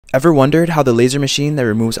Ever wondered how the laser machine that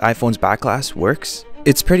removes iPhone's backglass works?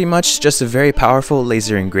 It's pretty much just a very powerful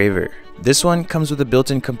laser engraver. This one comes with a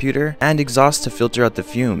built-in computer and exhaust to filter out the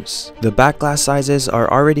fumes. The backglass sizes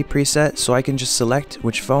are already preset, so I can just select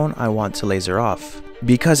which phone I want to laser off.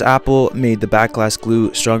 Because Apple made the backglass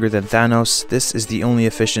glue stronger than Thanos, this is the only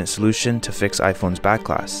efficient solution to fix iPhone's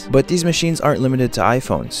backglass. But these machines aren't limited to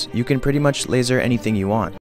iPhones. You can pretty much laser anything you want.